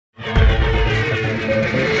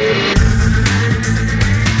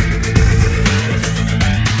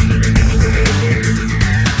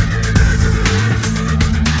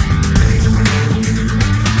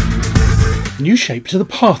shape to the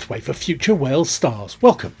pathway for future Wales stars.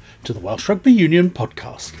 Welcome to the Welsh Rugby Union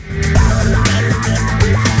Podcast.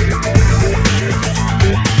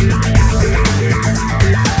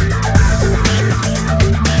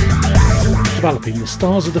 Developing the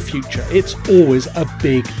stars of the future, it's always a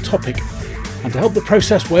big topic. And to help the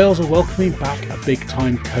process, Wales are welcoming back a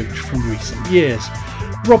big-time coach from recent years.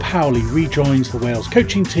 Rob Howley rejoins the Wales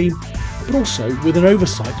coaching team, but also with an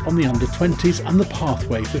oversight on the under-20s and the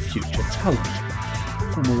pathway for future talent.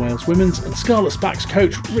 Former Wales women's and Scarlet's backs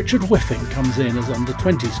coach Richard Whiffin comes in as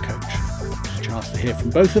under-20s coach. A chance to hear from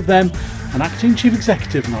both of them and acting chief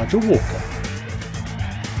executive Nigel Walker.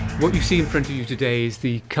 What you see in front of you today is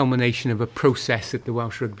the culmination of a process that the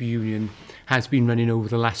Welsh Rugby Union has been running over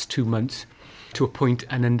the last 2 months to appoint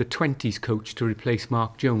an under-20s coach to replace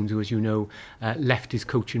Mark Jones, who, as you know, left his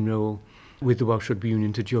coaching role with the Welsh Rugby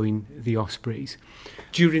Union to join the Ospreys.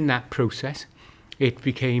 During that process, it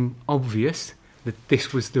became obvious that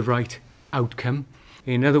this was the right outcome.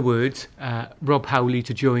 In other words, Rob Howley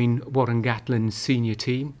to join Warren Gatland's senior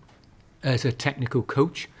team as a technical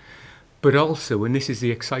coach, but also, and this is the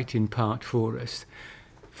exciting part for us,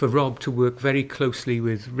 for Rob to work very closely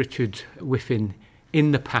with Richard Whiffin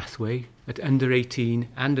in the pathway at under 18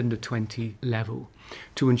 and under 20 level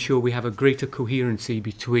to ensure we have a greater coherency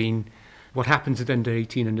between what happens at under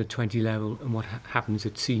 18 and under 20 level and what happens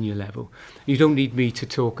at senior level. You don't need me to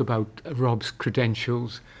talk about Rob's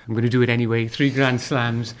credentials. I'm going to do it anyway. 3 Grand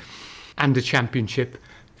Slams and a championship,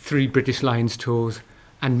 3 British Lions tours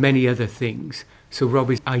and many other things. So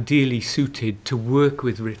Rob is ideally suited to work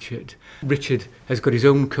with Richard. Richard has got his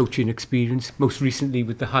own coaching experience, most recently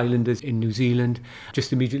with the Highlanders in New Zealand,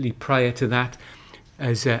 just immediately prior to that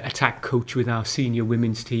as attack coach with our senior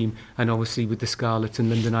women's team, and obviously with the Scarlets and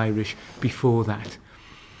London Irish before that.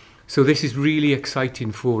 So this is really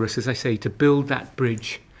exciting for us, as I say, to build that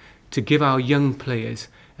bridge, to give our young players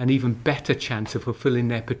an even better chance of fulfilling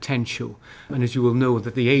their potential. And as you will know,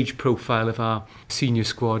 that the age profile of our senior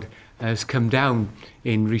squad has come down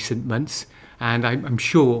in recent months, and I'm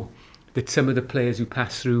sure that some of the players who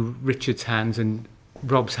pass through Richard's hands and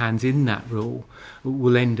Rob's hands in that role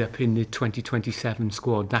will end up in the 2027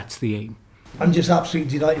 squad. That's the aim. I'm just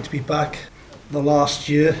absolutely delighted to be back. The last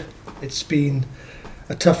year, it's been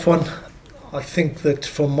a tough one. I think that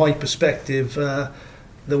from my perspective, the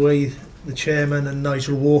way the chairman and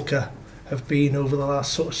Nigel Walker have been over the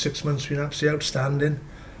last sort of 6 months been absolutely outstanding.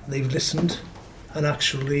 They've listened, and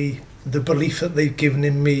actually the belief that they've given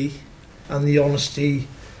in me and the honesty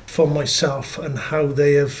from myself and how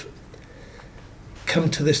they have come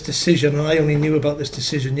to this decision. And I only knew about this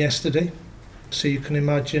decision yesterday, so you can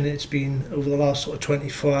imagine it's been over the last sort of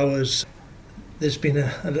 24 hours. There's been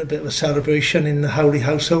a little bit of a celebration in the Howley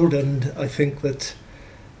household, and I think that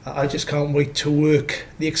I just can't wait to work.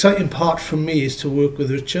 The exciting part for me is to work with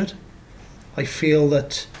Richard. I feel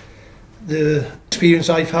that the experience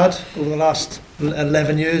I've had over the last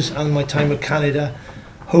 11 years and my time at Canada,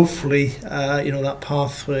 hopefully that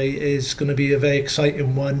pathway is going to be a very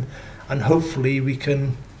exciting one, and hopefully we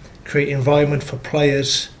can create an environment for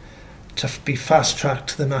players to be fast-tracked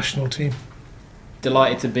to the national team.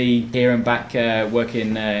 Delighted to be here and back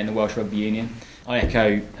working in the Welsh Rugby Union. I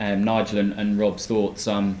echo Nigel and Rob's thoughts.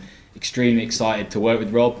 I'm extremely excited to work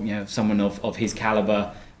with Rob. Someone of his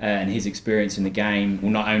calibre and his experience in the game will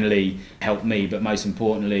not only help me, but most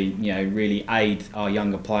importantly, really aid our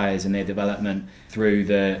younger players in their development through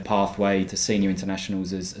the pathway to senior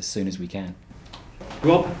internationals as soon as we can.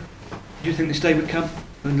 Rob, do you think this day would come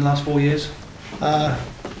in the last 4 years?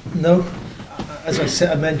 No. As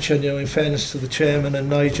I mentioned, in fairness to the chairman and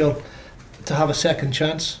Nigel, to have a second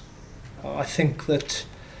chance. I think that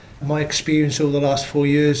my experience over the last 4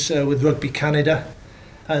 years with Rugby Canada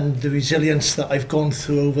and the resilience that I've gone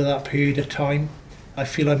through over that period of time, I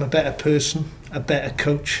feel I'm a better person, a better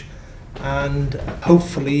coach, and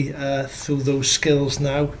hopefully through those skills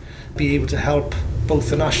now be able to help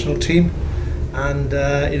both the national team and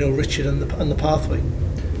Richard and the pathway.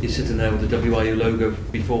 You're sitting there with the WIU logo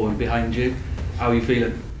before and behind you. How are you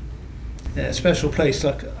feeling? Yeah, a special place.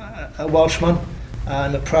 Like a Welshman,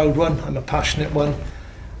 I'm a proud one, I'm a passionate one,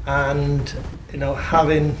 and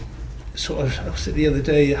having sort of, I said the other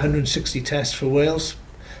day, 160 tests for Wales,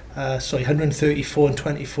 134 and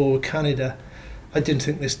 24 with Canada. I didn't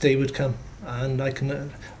think this day would come, and I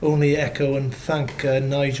can only echo and thank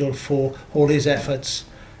Nigel for all his efforts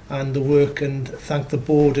and the work, and thank the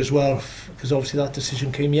board as well, because obviously that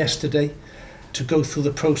decision came yesterday to go through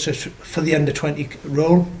the process for the under 20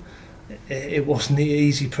 role. It wasn't an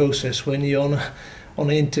easy process when you're on an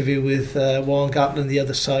interview with Warren Gatland the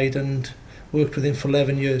other side and worked with him for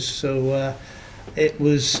 11 years. So It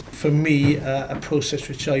was, for me, a process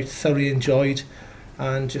which I thoroughly enjoyed,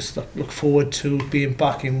 and just look forward to being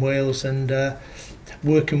back in Wales and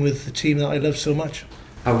working with the team that I love so much.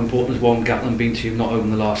 How important has Warren Gatland been to you, not over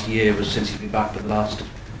the last year, but since he's been back, but the last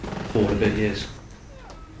 4 and a bit years?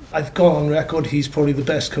 I've gone on record, he's probably the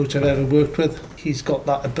best coach I've ever worked with. He's got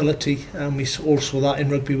that ability, and we all saw that in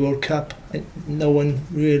Rugby World Cup. No one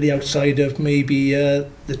really outside of maybe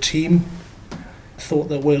the team thought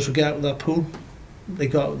that Wales would get out of that pool. They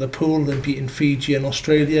got out of the pool and beaten Fiji and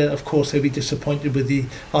Australia. Of course, they'd be disappointed with the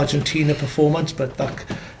Argentina performance, but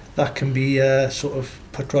that can be sort of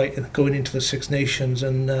put right in going into the Six Nations.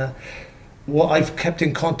 And what I've kept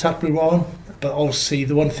in contact with Warren, but obviously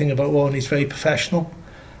the one thing about Warren, he's very professional.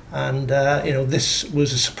 And this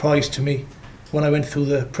was a surprise to me. When I went through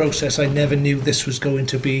the process, I never knew this was going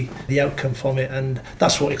to be the outcome from it, and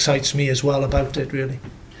that's what excites me as well about it, really.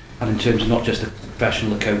 And in terms of not just the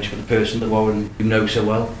professional, the coach, but the person that Warren you know so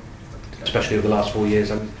well, especially over the last 4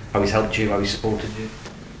 years, how he's helped you, how he's supported you?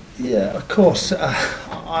 Yeah, of course.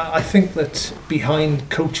 I think that behind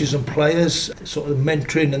coaches and players, sort of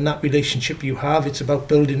mentoring and that relationship you have, it's about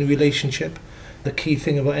building a relationship. The key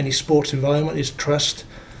thing about any sports environment is trust.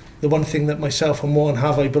 The one thing that myself and Warren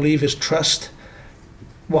have, I believe, is trust.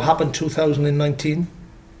 What happened 2019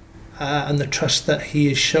 and the trust that he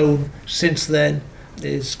has shown since then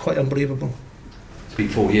is quite unbelievable. It's been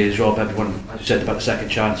 4 years, Rob. Everyone, as you said about the second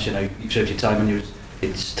chance, you've served your time and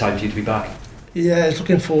it's time for you to be back. Yeah, it's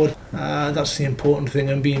looking forward. That's the important thing,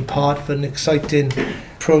 and being part of an exciting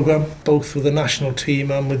programme, both with the national team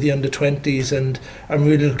and with the under-20s, and I'm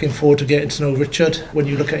really looking forward to getting to know Richard. When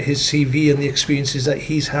you look at his CV and the experiences that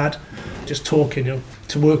he's had, just talking,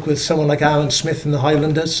 to work with someone like Aaron Smith in the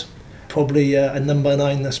Highlanders, probably a number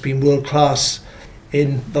 9 that's been world-class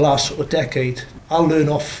in the last sort of decade. I'll learn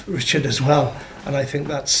off Richard as well, and I think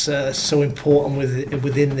that's so important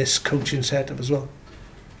within this coaching setup as well.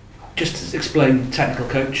 Just to explain, technical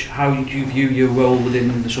coach, how do you view your role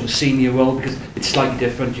within the sort of senior role? Because it's slightly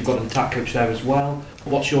different. You've got an attack coach there as well.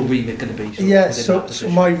 What's your remit going to be? So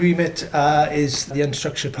my remit is the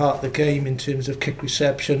unstructured part of the game in terms of kick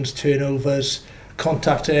receptions, turnovers,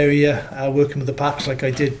 contact area, working with the backs like I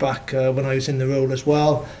did back when I was in the role as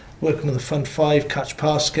well, working with the front 5, catch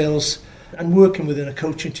pass skills, and working within a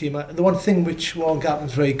coaching team. The one thing which Warren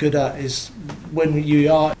Gatland's very good at is when you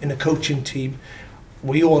are in a coaching team,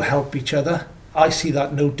 we all help each other. I see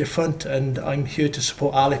that no different, and I'm here to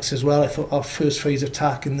support Alex as well. I thought our first phase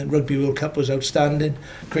attack in the Rugby World Cup was outstanding.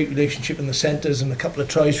 Great relationship in the centres and a couple of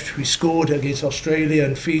tries which we scored against Australia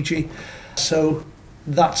and Fiji. So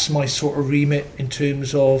that's my sort of remit in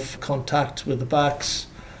terms of contact with the backs,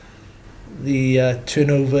 the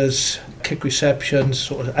turnovers, kick receptions,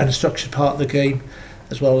 sort of unstructured part of the game,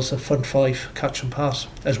 as well as the front 5 catch and pass,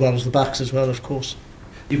 as well as the backs as well, of course.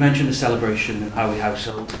 You mentioned the celebration in Howley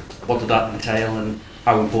household. What did that entail, and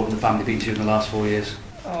how important the family been to you in the last 4 years?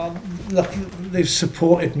 Look, they've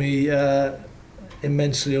supported me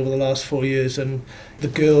immensely over the last 4 years, and the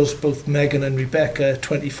girls, both Megan and Rebecca,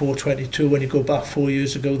 24, 22, when you go back 4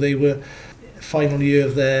 years ago, they were final year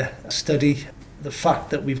of their study. The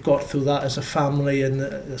fact that we've got through that as a family and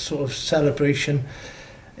the sort of celebration,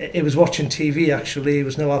 it was watching TV actually. There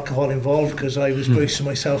was no alcohol involved because I was bracing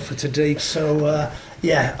myself for today. So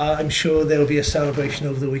I'm sure there'll be a celebration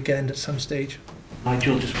over the weekend at some stage.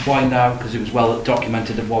 Nigel, just why now? Because it was well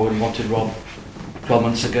documented that Warren wanted Rob 12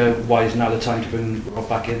 months ago. Why is now the time to bring Rob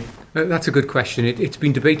back in? That's a good question. It's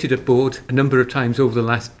been debated at board a number of times over the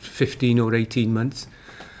last 15 or 18 months.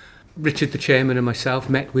 Richard, the chairman, and myself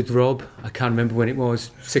met with Rob, I can't remember when it was,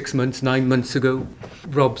 6 months, 9 months ago.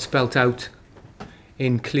 Rob spelt out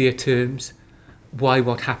in clear terms why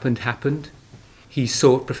what happened. He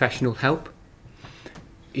sought professional help.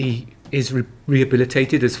 He is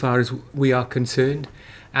rehabilitated as far as we are concerned,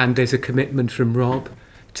 and there's a commitment from Rob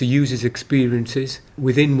to use his experiences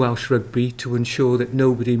within Welsh Rugby to ensure that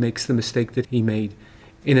nobody makes the mistake that he made.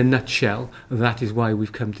 In a nutshell, that is why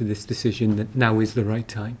we've come to this decision that now is the right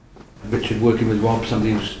time. Richard, working with Rob,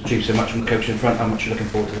 somebody who's achieved so much from the coaching front, how much are you looking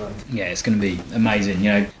forward to that? Yeah, it's going to be amazing.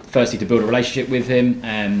 Firstly to build a relationship with him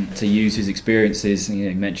and to use his experiences.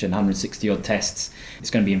 You mentioned 160 odd tests. It's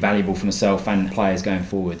going to be invaluable for myself and players going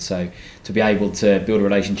forward. So to be able to build a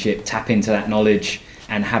relationship, tap into that knowledge,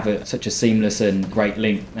 and have such a seamless and great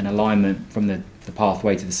link and alignment from the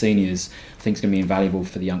pathway to the seniors, I think it's going to be invaluable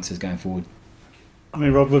for the youngsters going forward. I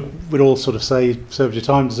mean, Rob, we'd all sort of say served your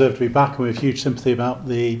time, deserved to be back, and we have huge sympathy about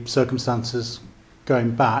the circumstances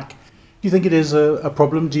going back. Do you think it is a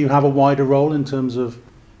problem? Do you have a wider role in terms of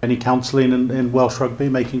any counselling in Welsh Rugby,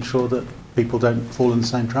 making sure that people don't fall in the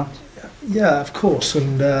same traps? Yeah, of course,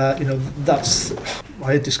 and that's.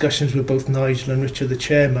 I had discussions with both Nigel and Richard, the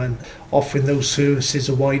chairman, offering those services,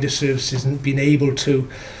 or wider services, and being able to,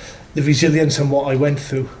 the resilience and what I went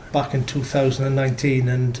through back in 2019,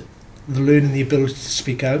 and the learning the ability to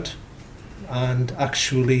speak out, and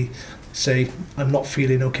actually say, I'm not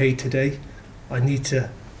feeling okay today. I need to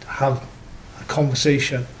have a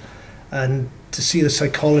conversation, and to see the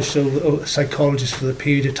psychologist for the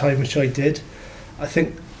period of time which I did, I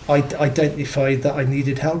think I identified that I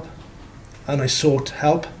needed help, and I sought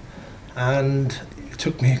help, and it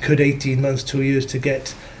took me a good 18 months, 2 years to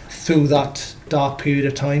get through that dark period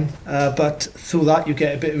of time, but through that you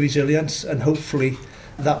get a bit of resilience, and hopefully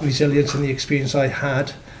that resilience and the experience I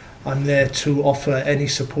had, I'm there to offer any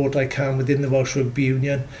support I can within the Welsh Rugby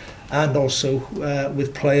Union, and also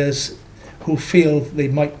with players who feel they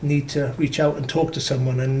might need to reach out and talk to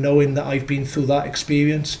someone, and knowing that I've been through that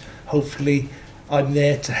experience, hopefully I'm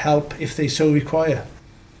there to help if they so require.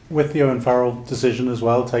 With the Owen Farrell decision as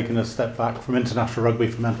well, taking a step back from international rugby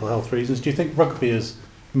for mental health reasons, do you think rugby has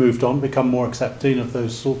moved on, become more accepting of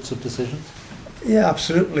those sorts of decisions? Yeah,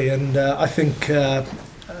 absolutely, and I think for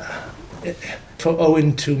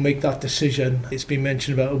Owen to make that decision, it's been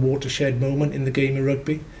mentioned about a watershed moment in the game of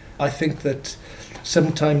rugby. I think that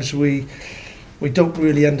sometimes we don't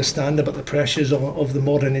really understand about the pressures of the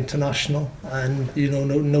modern international, and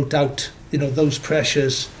no doubt those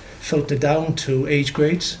pressures filter down to age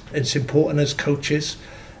grades. It's important as coaches,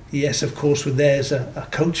 yes, of course, we're there as a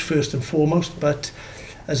coach first and foremost, but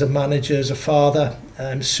as a manager, as a father,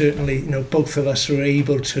 certainly both of us are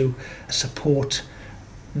able to support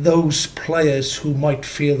those players who might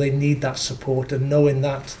feel they need that support, and knowing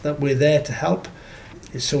that we're there to help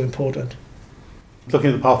is so important.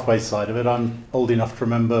 Looking at the pathway side of it, I'm old enough to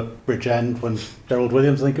remember Bridgend when Gerald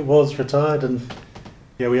Williams, I think it was, retired, and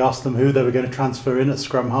we asked them who they were going to transfer in at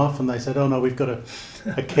scrum half, and they said, oh no, we've got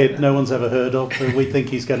a kid no one's ever heard of, but we think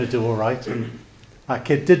he's going to do all right, and that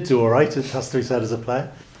kid did do all right, it has to be said, as a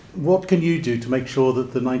player. What can you do to make sure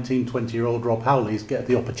that the 19-20-year-old Rob Howleys get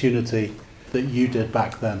the opportunity that you did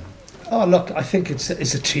back then? Oh, look, I think it's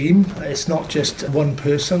a team. It's not just one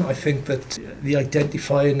person. I think that the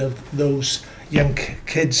identifying of those young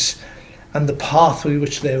kids and the pathway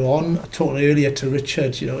which they're on, I talked earlier to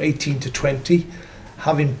Richard, 18 to 20,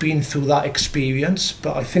 having been through that experience,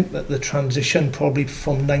 but I think that the transition probably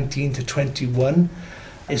from 19 to 21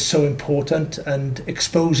 is so important, and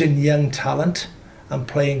exposing young talent and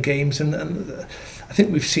playing games, and I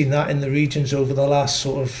think we've seen that in the regions over the last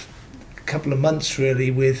sort of couple of months really,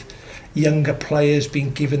 with younger players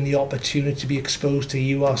being given the opportunity to be exposed to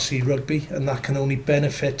URC rugby, and that can only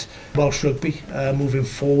benefit Welsh rugby moving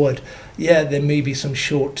forward. Yeah, there may be some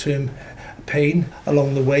short-term pain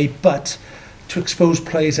along the way, but to expose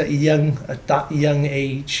players at that young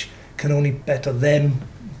age can only better them,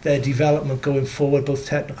 their development going forward, both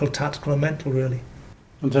technical, tactical and mental really.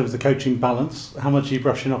 In terms of the coaching balance, how much are you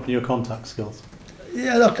brushing up on your contact skills?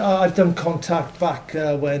 Yeah, look, I've done contact back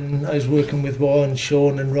when I was working with Warren,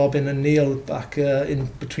 Sean and Robin and Neil back in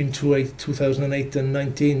between 2008 and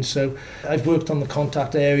 19. So I've worked on the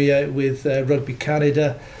contact area with Rugby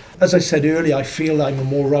Canada. As I said earlier, I feel I'm a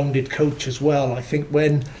more rounded coach as well. I think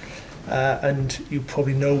when, and you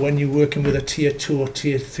probably know, when you're working with a tier 2 or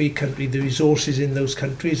tier 3 country, the resources in those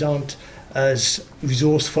countries aren't as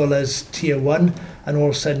resourceful as tier 1, and all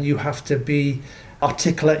of a sudden you have to be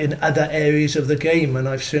articulate in other areas of the game, and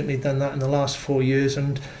I've certainly done that in the last 4 years,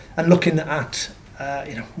 and looking at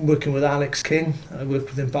working with Alex King. I worked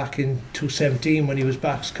with him back in 2017 when he was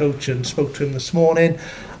Backs coach, and spoke to him this morning.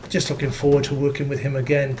 Just looking forward to working with him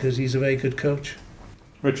again because he's a very good coach.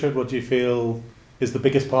 Richard, what do you feel is the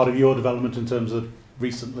biggest part of your development in terms of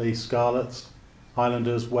recently Scarlets,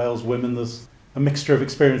 Highlanders, Wales women? There's a mixture of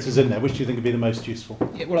experiences in there. Which do you think would be the most useful?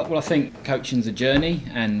 Yeah, well, I think coaching's a journey,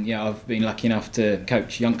 and I've been lucky enough to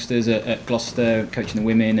coach youngsters at Gloucester, coaching the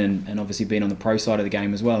women, and obviously being on the pro side of the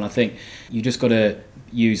game as well. And I think you just got to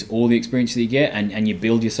use all the experience that you get, and you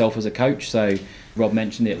build yourself as a coach. So Rob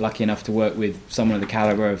mentioned it, lucky enough to work with someone of the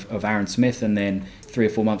calibre of Aaron Smith, and then 3 or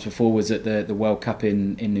 4 months before was at the World Cup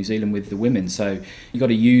in New Zealand with the women. So you got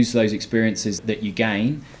to use those experiences that you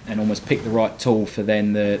gain and almost pick the right tool for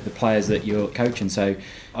then the players that you're coaching. So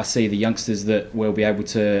I see the youngsters that will be able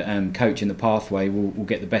to coach in the pathway will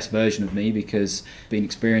get the best version of me, because being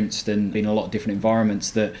experienced and being in a lot of different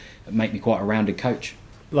environments that make me quite a rounded coach.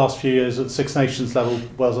 Last few years at Six Nations level,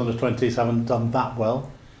 Wales under-20s haven't done that well.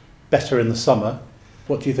 Better in the summer.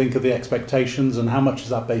 What do you think of the expectations, and how much is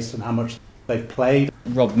that based on how much they've played?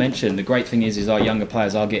 Rob mentioned, the great thing is our younger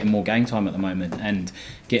players are getting more game time at the moment and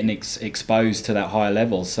getting exposed to that higher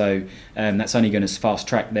level. So that's only going to fast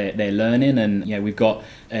track their learning. And we've got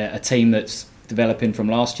a team that's developing from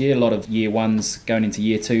last year, a lot of year ones going into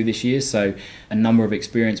year two this year. So a number of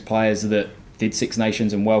experienced players that did Six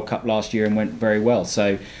Nations and World Cup last year and went very well.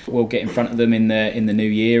 So we'll get in front of them in the new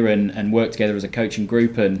year and work together as a coaching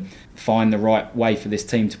group and find the right way for this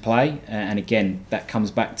team to play. And again, that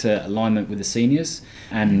comes back to alignment with the seniors,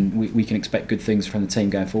 and we can expect good things from the team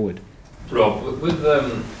going forward. Rob, with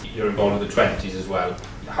you're involved with the 20s as well,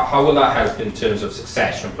 how will that help in terms of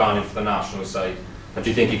succession planning for the national side? And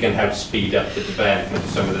do you think it can help speed up the development of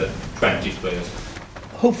some of the 20s players?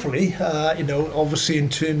 Hopefully, obviously in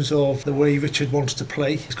terms of the way Richard wants to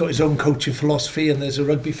play, he's got his own coaching philosophy and there's a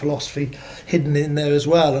rugby philosophy hidden in there as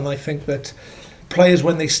well. And I think that players,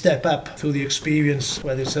 when they step up through the experience,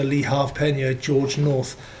 whether it's a Lee Halfpenny or George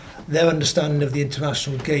North, their understanding of the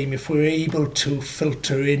international game, if we're able to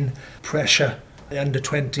filter in pressure, the under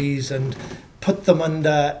 20s, and put them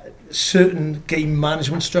under certain game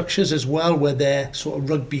management structures as well, where they're sort of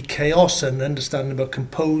rugby chaos and understanding about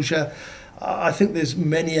composure, I think there's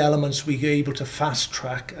many elements we're able to fast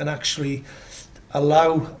track and actually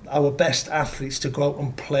allow our best athletes to go out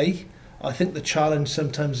and play. I think the challenge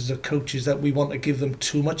sometimes as a coach is that we want to give them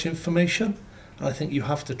too much information. And I think you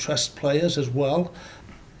have to trust players as well.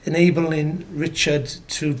 Enabling Richard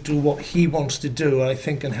to do what he wants to do, I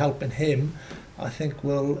think, and helping him, I think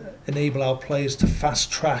will enable our players to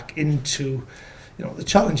fast track into, the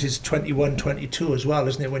challenge is 21, 22 as well,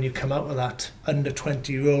 isn't it? When you come out of that under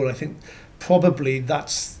 20 role, I think probably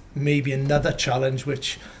that's maybe another challenge,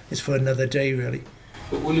 which is for another day, really.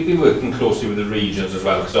 But will you be working closely with the regions as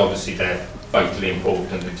well? Because obviously they're vitally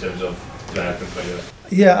important in terms of developing players.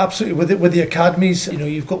 Yeah, absolutely. With the academies,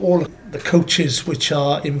 you've got all the coaches which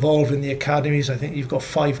are involved in the academies. I think you've got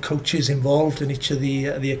 5 coaches involved in each of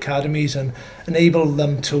the academies, and enable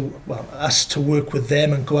them us to work with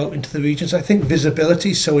them and go out into the regions. I think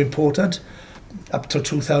visibility is so important. Up to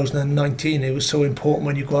 2019, it was so important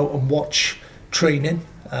when you go out and watch training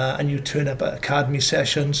and you turn up at academy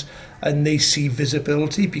sessions and they see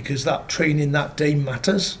visibility, because that training that day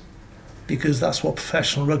matters, because that's what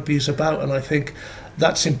professional rugby is about. And I think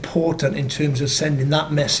that's important in terms of sending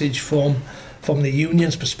that message from the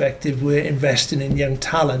union's perspective. We're investing in young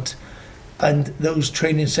talent, and those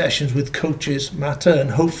training sessions with coaches matter.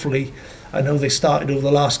 And hopefully, I know they started over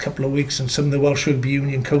the last couple of weeks, and some of the Welsh Rugby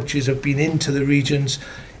Union coaches have been into the regions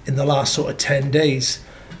in the last sort of 10 days.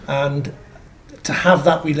 And to have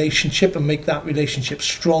that relationship and make that relationship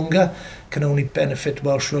stronger can only benefit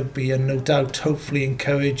Welsh Rugby, and no doubt hopefully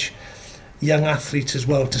encourage young athletes as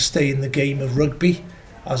well to stay in the game of rugby,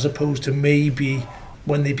 as opposed to maybe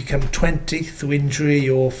when they become 20 through injury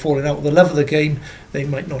or falling out with the love of the game, they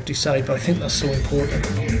might not decide. But I think that's so important.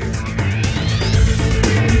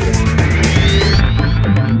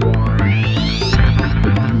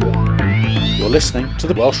 You're listening to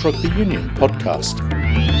the Welsh Rugby Union Podcast.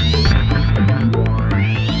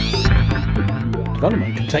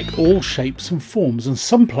 Development can take all shapes and forms, and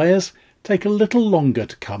some players take a little longer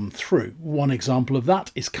to come through. One example of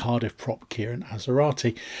that is Cardiff prop Keiron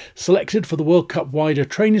Assirati, selected for the World Cup wider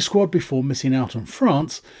training squad before missing out on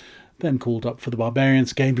France, then called up for the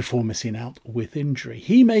Barbarians game before missing out with injury.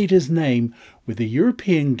 He made his name with the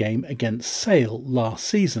European game against Sale last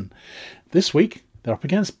season. This week, they're up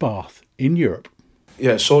against Bath in Europe.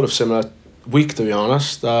 Yeah, sort of similar week, to be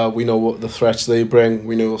honest. We know what the threats they bring,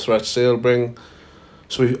 we know the threats Sale bring.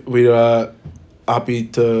 So we're happy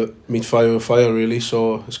to meet fire with fire, really,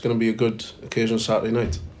 so it's going to be a good occasion Saturday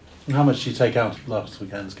night. And how much did you take out last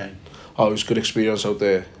weekend's game? Oh, it was a good experience out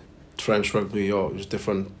there. French rugby, it was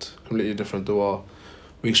different, completely different to what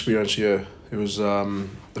we experienced here. It was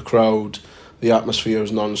the crowd, the atmosphere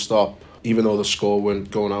was non-stop, even though the score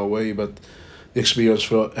weren't going our way, but the experience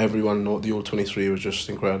for everyone, the old 23, was just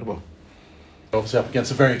incredible. Obviously up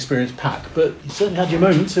against a very experienced pack, but you certainly had your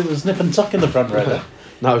moments. It was nip and tuck in the front row there.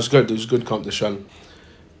 No, it was good. It was good competition.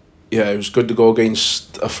 Yeah, it was good to go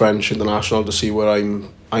against a French international to see where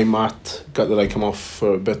I'm at. Got that I come off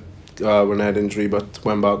for a bit when I had injury, but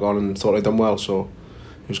went back on and thought I'd done well, so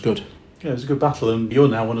it was good. Yeah, it was a good battle, and you're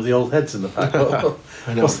now one of the old heads in the pack.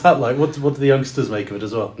 What's that like? What do the youngsters make of it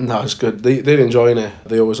as well? No, it's good. They're enjoying it.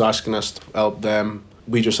 They're always asking us to help them.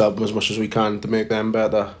 We just help them as much as we can to make them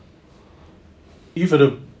better. You've had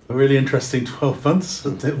a really interesting 12 months,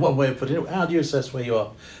 one way of putting it. How do you assess where you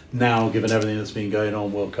are now, given everything that's been going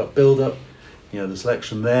on, World Cup build-up, the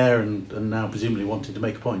selection there, and now presumably wanting to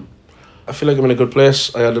make a point? I feel like I'm in a good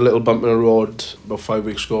place. I had a little bump in the road about 5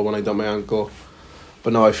 weeks ago when I done my ankle.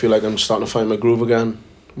 But now I feel like I'm starting to find my groove again,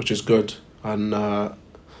 which is good. And I'm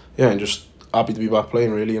just happy to be back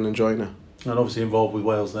playing really and enjoying it. And obviously involved with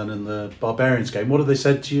Wales then in the Barbarians game. What have they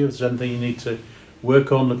said to you? Is there anything you need to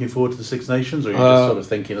work on looking forward to the Six Nations, or are you just sort of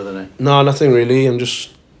thinking of the name? No, nothing really. I'm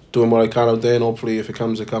just doing what I can out there, and hopefully if it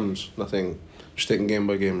comes, it comes. Nothing, just taking game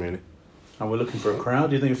by game really. And we're looking for a crowd.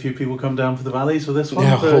 Do you think a few people come down for the Valleys for this one?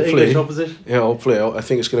 Yeah, for hopefully. English opposition? Yeah, hopefully. I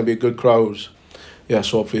think it's going to be a good crowd. Yeah,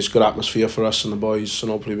 so hopefully it's a good atmosphere for us and the boys,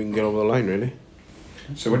 and hopefully we can get over the line really.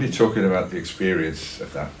 So when you're talking about the experience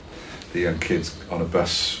of that, the young kids on a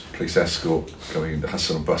bus, police escort, going into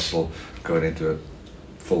hustle and bustle, going into a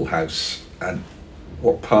full house, and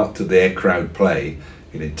what part do their crowd play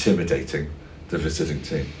in intimidating the visiting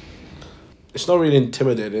team? It's not really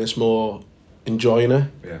intimidating, it's more enjoying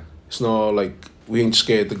it. Yeah. It's not like we ain't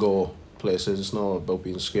scared to go places. It's not about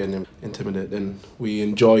being scared and intimidating. We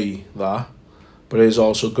enjoy that, but it is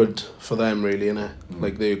also good for them really, innit?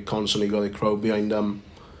 Like they constantly got the crowd behind them.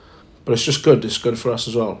 But it's just good. It's good for us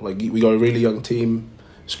as well. Like we got a really young team.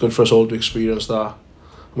 It's good for us all to experience that.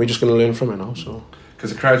 And we're just going to learn from it now. So.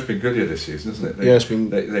 Because the crowd's been good here this season, isn't it? Yeah, it's been.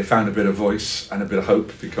 They found a bit of voice and a bit of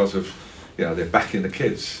hope because of, they're backing the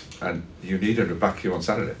kids, and you need them to back you on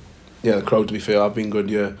Saturday. Yeah, the crowd, to be fair, have been good,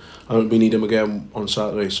 yeah. And we need them again on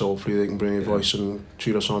Saturday, so hopefully they can bring a voice and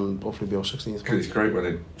cheer us on, hopefully be our 16th. Because it's great when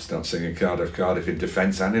they start singing Cardiff in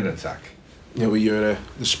defence and in attack. Yeah,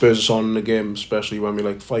 it spurs us on in the game, especially when we're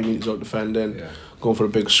like 5 metres out defending, going for a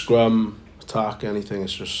big scrum, attack, anything.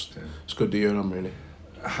 It's just, it's good to hear them, really.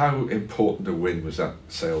 How important a win was that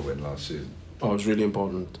Sale win last season? Oh, it was really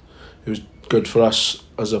important. It was good for us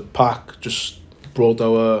as a pack, just brought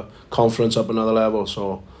our confidence up another level,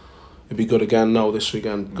 so it'd be good again now this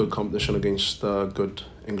weekend. Good competition against good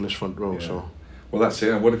English front row. Yeah. So. Well, that's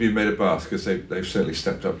it. And what have you made of Bath? Because they've certainly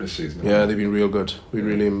stepped up this season. Yeah, they've been real good. We're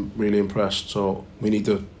really impressed. So we need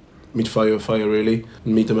to meet fire with fire really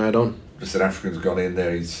and meet them head on. The South African's gone in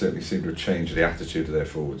there. He certainly seemed to have changed the attitude of their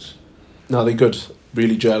forwards. No, they're good.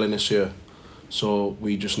 Really gelling this year. So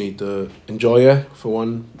we just need to enjoy it for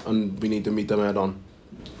one, and we need to meet them head on.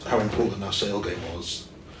 How important that Sale game was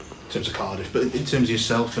in terms of Cardiff, but in terms of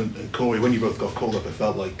yourself and Corey, when you both got called up, it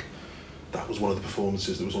felt like that was one of the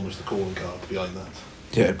performances that was almost the calling card behind that.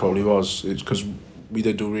 Yeah, it probably was. It's because we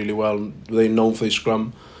did do really well. They're known for the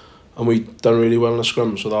scrum, and we done really well in the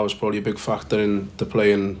scrum, so that was probably a big factor in the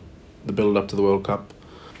play and the build up to the World Cup.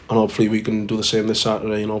 And hopefully we can do the same this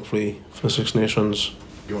Saturday, and hopefully for the Six Nations.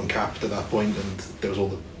 You were uncapped at that point, and there was all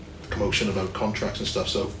the commotion about contracts and stuff,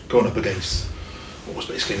 so going up against what was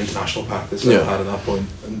basically an international pack that Sale had at that point,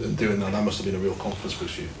 and doing that must have been a real confidence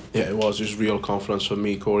boost for you. Yeah, it was. It was real confidence for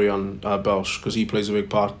me, Corey, and Welsh, because he plays a big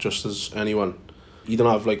part just as anyone. He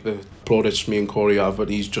don't have like the plaudits me and Corey have, but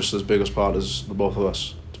he's just as big a part as the both of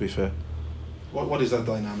us, to be fair. What is that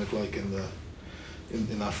dynamic like in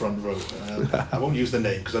that front row? I won't use the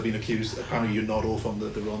name because I've been accused. Apparently, you're not all from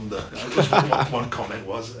the Ronda. Just one comment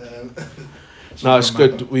was. No, it's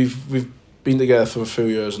good. We've been together for a few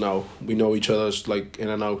years now. We know each other's like in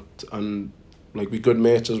and out, and like we're good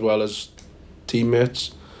mates as well as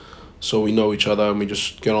teammates. So we know each other and we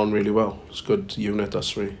just get on really well. It's a good unit, us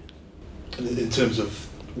three. In terms of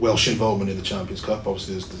Welsh involvement in the Champions Cup,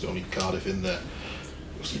 obviously there's only Cardiff in there.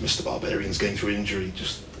 Obviously you missed the Barbarians game through injury.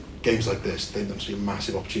 Just games like this, they must be a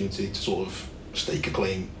massive opportunity to sort of stake a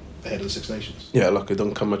claim ahead of the Six Nations. Yeah, look, it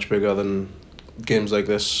don't come much bigger than games like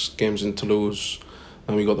this, games in Toulouse,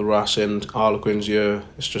 and we got the Racing, Harlequins here.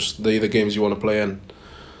 It's just they're the games you want to play in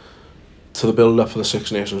to the build up for the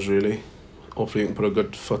Six Nations really. Hopefully you can put a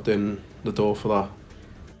good foot in the door for that.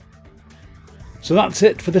 So that's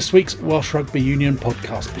it for this week's Welsh Rugby Union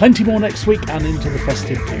podcast. Plenty more next week and into the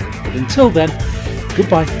festive period. But until then,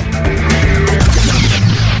 goodbye.